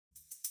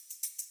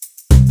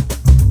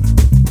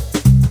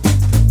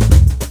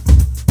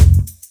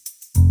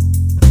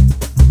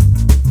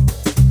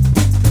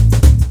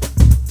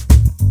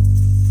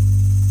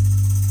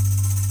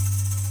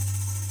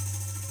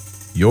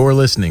You're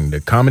listening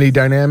to Comedy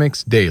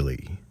Dynamics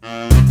Daily.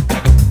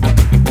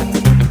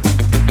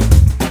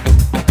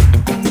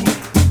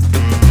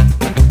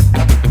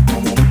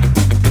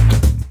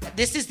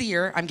 This is the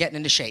year I'm getting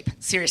into shape.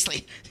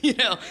 Seriously,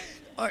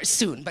 or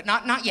soon, but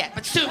not yet,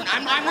 but soon.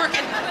 I'm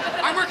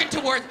working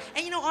towards.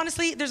 And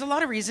honestly, there's a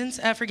lot of reasons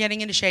for getting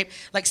into shape.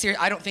 Like,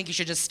 seriously, I don't think you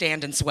should just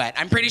stand and sweat.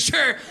 I'm pretty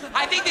sure.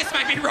 I think this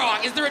might be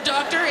wrong. Is there a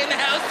doctor in the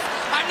house?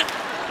 I'm not.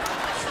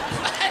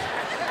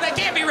 That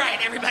can't be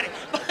right, everybody.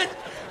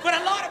 But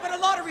a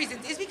lot of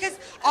reasons is because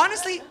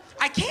honestly,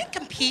 I can't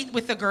compete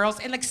with the girls.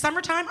 In like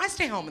summertime, I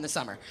stay home in the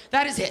summer.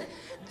 That is it.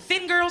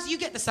 Thin girls, you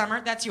get the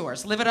summer. That's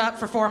yours. Live it up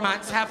for 4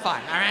 months. Have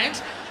fun. All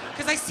right.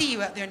 Because I see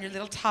you out there in your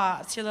little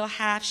tops, your little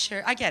half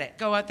shirt. I get it.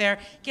 Go out there,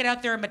 get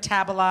out there and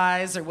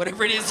metabolize or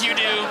whatever it is you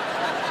do.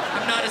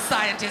 I'm not a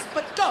scientist,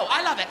 but go.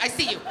 I love it. I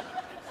see you.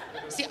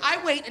 See,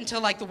 I wait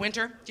until like the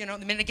winter. The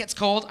minute it gets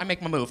cold, I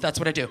make my move. That's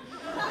what I do.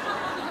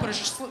 Put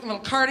a little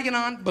cardigan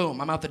on, boom,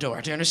 I'm out the door.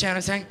 Do you understand what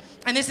I'm saying?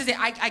 And this is it.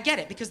 I get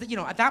it because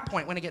at that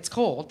point when it gets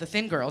cold, the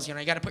thin girls, you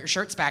got to put your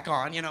shirts back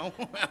on,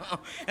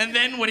 and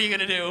then what are you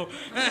gonna do?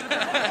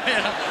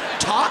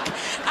 Talk?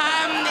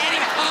 Anyway.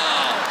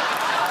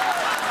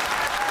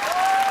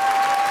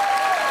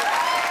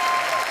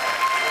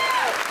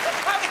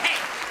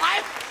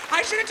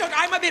 I should have told.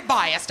 I'm a bit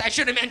biased. I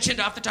should have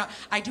mentioned off the top.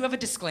 I do have a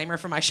disclaimer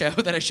for my show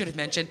that I should have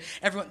mentioned.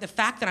 Everyone, the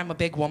fact that I'm a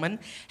big woman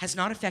has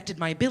not affected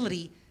my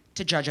ability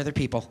to judge other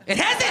people. It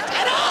hasn't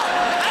at all.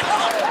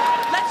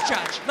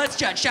 Let's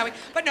judge, shall we?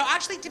 But no,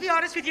 actually, to be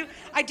honest with you,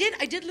 I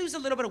did lose a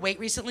little bit of weight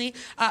recently,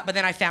 but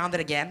then I found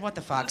it again. What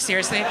the fuck?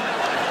 Seriously?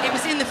 It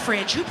was in the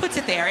fridge. Who puts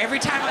it there? Every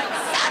time I'm like,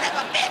 son of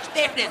a bitch,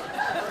 there it is.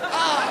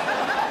 Oh.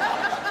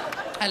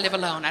 I live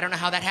alone. I don't know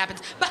how that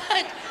happens. But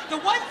the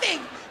one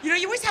thing, you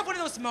always have one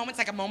of those moments,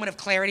 like a moment of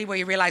clarity where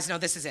you realize, no,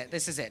 this is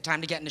it,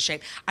 time to get into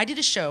shape. I did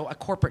a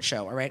corporate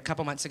show, all right, a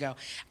couple months ago,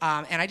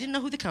 and I didn't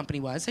know who the company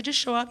was. I just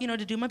show up,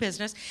 to do my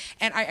business,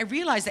 and I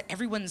realized that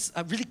everyone's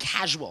really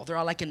casual. They're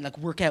all like in like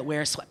workout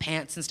wear,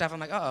 sweatpants and stuff. I'm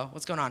like, uh-oh,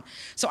 what's going on?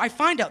 So I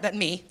find out that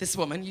me, this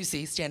woman you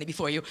see standing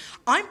before you,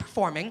 I'm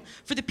performing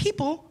for the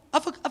people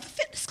of a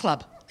fitness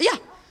club. Yeah,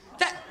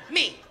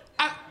 me.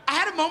 I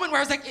had a moment where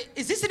I was like,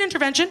 is this an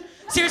intervention?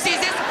 Seriously, is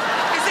this,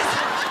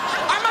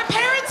 are my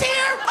parents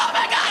here? Oh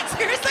my God,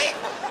 seriously?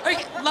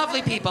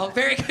 Lovely people,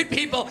 very good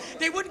people.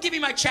 They wouldn't give me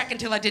my check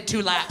until I did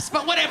 2 laps,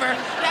 but whatever,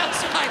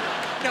 that's fine.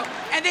 No,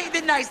 and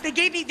they're nice. They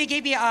gave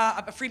me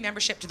a free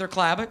membership to their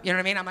club, you know what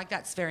I mean? I'm like,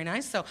 that's very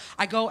nice. So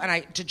I go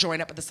and to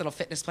join up at this little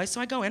fitness place.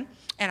 So I go in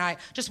and I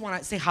just want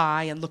to say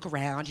hi and look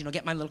around,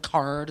 get my little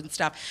card and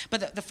stuff.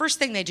 But the first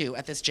thing they do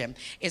at this gym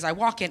is I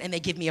walk in and they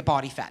give me a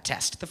body fat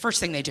test. The first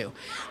thing they do,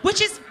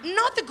 which is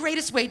not the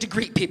greatest way to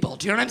greet people.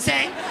 Do you know what I'm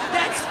saying?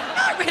 That's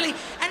not really,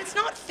 and it's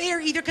not fair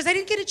either because I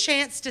didn't get a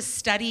chance to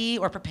study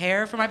or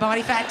prepare for my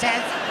body fat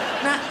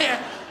test. Not fair.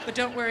 But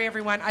don't worry,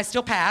 everyone. I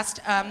still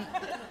passed.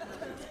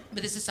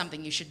 But this is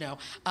something you should know.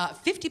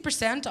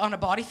 50% on a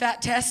body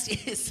fat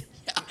test is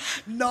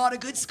not a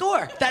good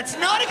score. That's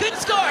not a good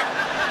score.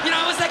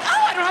 I was like,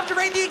 I don't have to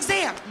write the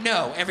exam.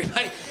 No,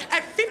 everybody.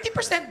 At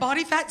 50%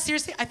 body fat,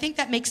 seriously, I think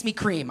that makes me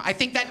cream. I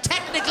think that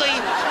technically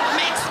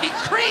makes me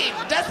cream,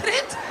 doesn't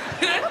it?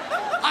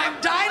 I'm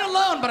dying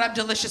alone, but I'm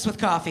delicious with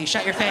coffee.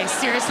 Shut your face.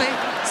 Seriously?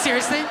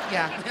 Seriously?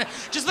 Yeah.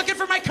 Just looking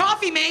for my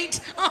coffee, mate.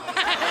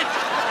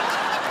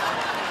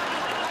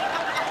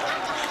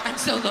 I'm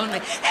so lonely.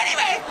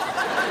 Anyway,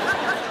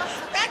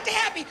 back to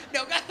happy.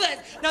 No, God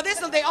bless. No,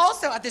 they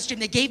also, at this gym,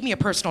 they gave me a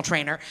personal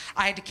trainer.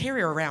 I had to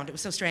carry her around. It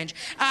was so strange.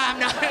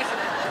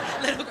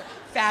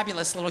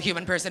 Fabulous little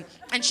human person.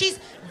 And she's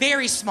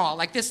very small,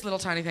 like this little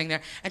tiny thing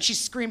there. And she's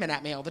screaming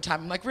at me all the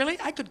time. I'm like, really?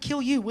 I could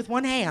kill you with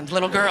one hand,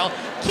 little girl.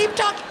 Keep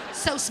talking.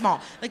 So small.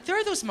 Like, there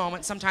are those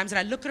moments sometimes that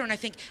I look at her and I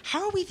think,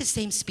 how are we the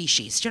same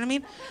species? Do you know what I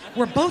mean?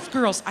 We're both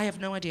girls. I have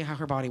no idea how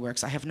her body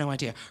works. I have no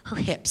idea. Her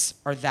hips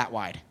are that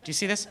wide. Do you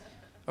see this?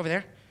 Over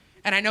there?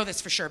 And I know this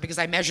for sure because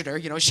I measured her.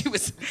 She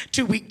was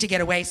too weak to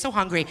get away, so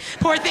hungry.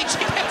 Poor thing, she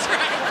kept trying.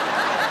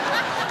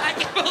 I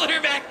kept pulling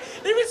her back.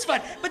 It was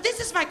fun. But this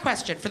is my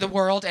question for the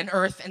world and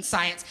earth and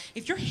science.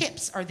 If your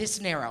hips are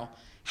this narrow,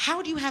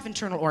 how do you have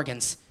internal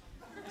organs?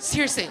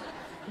 Seriously,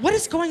 what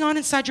is going on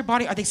inside your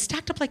body? Are they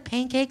stacked up like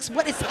pancakes?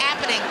 What is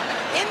happening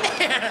in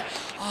there?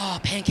 Oh,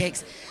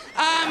 pancakes.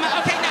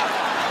 Okay, no.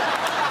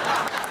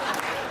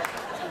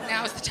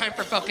 Now is the time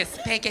for focus.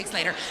 Pancakes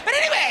later. But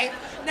anyway,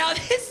 now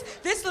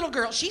this little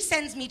girl, she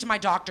sends me to my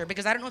doctor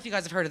because I don't know if you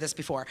guys have heard of this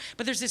before,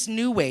 but there's this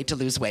new way to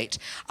lose weight.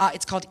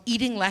 It's called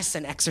eating less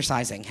and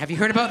exercising. Have you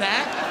heard about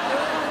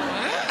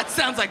that? That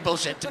sounds like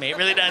bullshit to me. It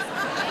really does.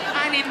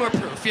 I need more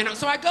proof,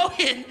 So I go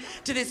in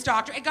to this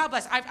doctor, and God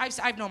bless,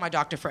 I've known my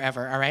doctor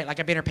forever, all right? Like,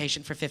 I've been her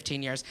patient for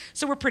 15 years,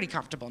 so we're pretty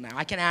comfortable now.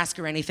 I can ask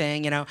her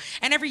anything, And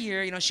every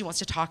year, she wants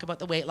to talk about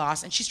the weight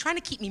loss, and she's trying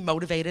to keep me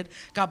motivated,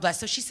 God bless.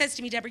 So she says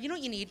to me, Debra, you know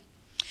what you need?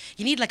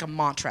 You need like a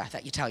mantra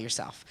that you tell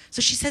yourself.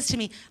 So she says to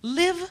me,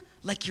 live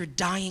like you're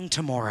dying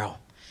tomorrow.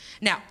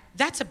 Now,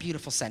 that's a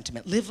beautiful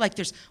sentiment. Live like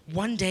there's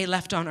one day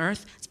left on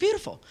earth. It's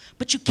beautiful.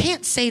 But you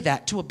can't say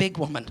that to a big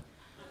woman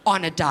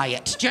on a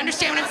diet. Do you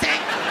understand what I'm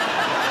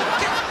saying?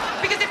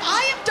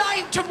 I am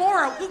dying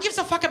tomorrow, who gives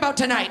a fuck about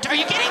tonight? Are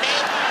you kidding me?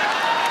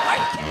 Are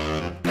you kidding?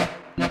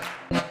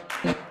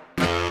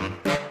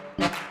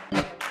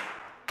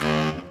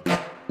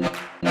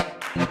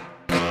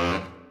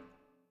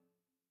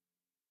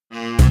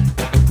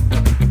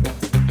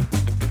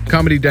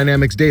 Comedy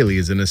Dynamics Daily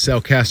is an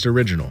Accelcast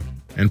original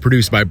and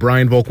produced by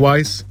Brian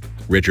Volkweiss,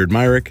 Richard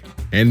Myrick,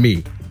 and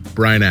me,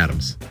 Brian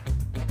Adams.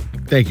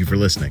 Thank you for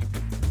listening.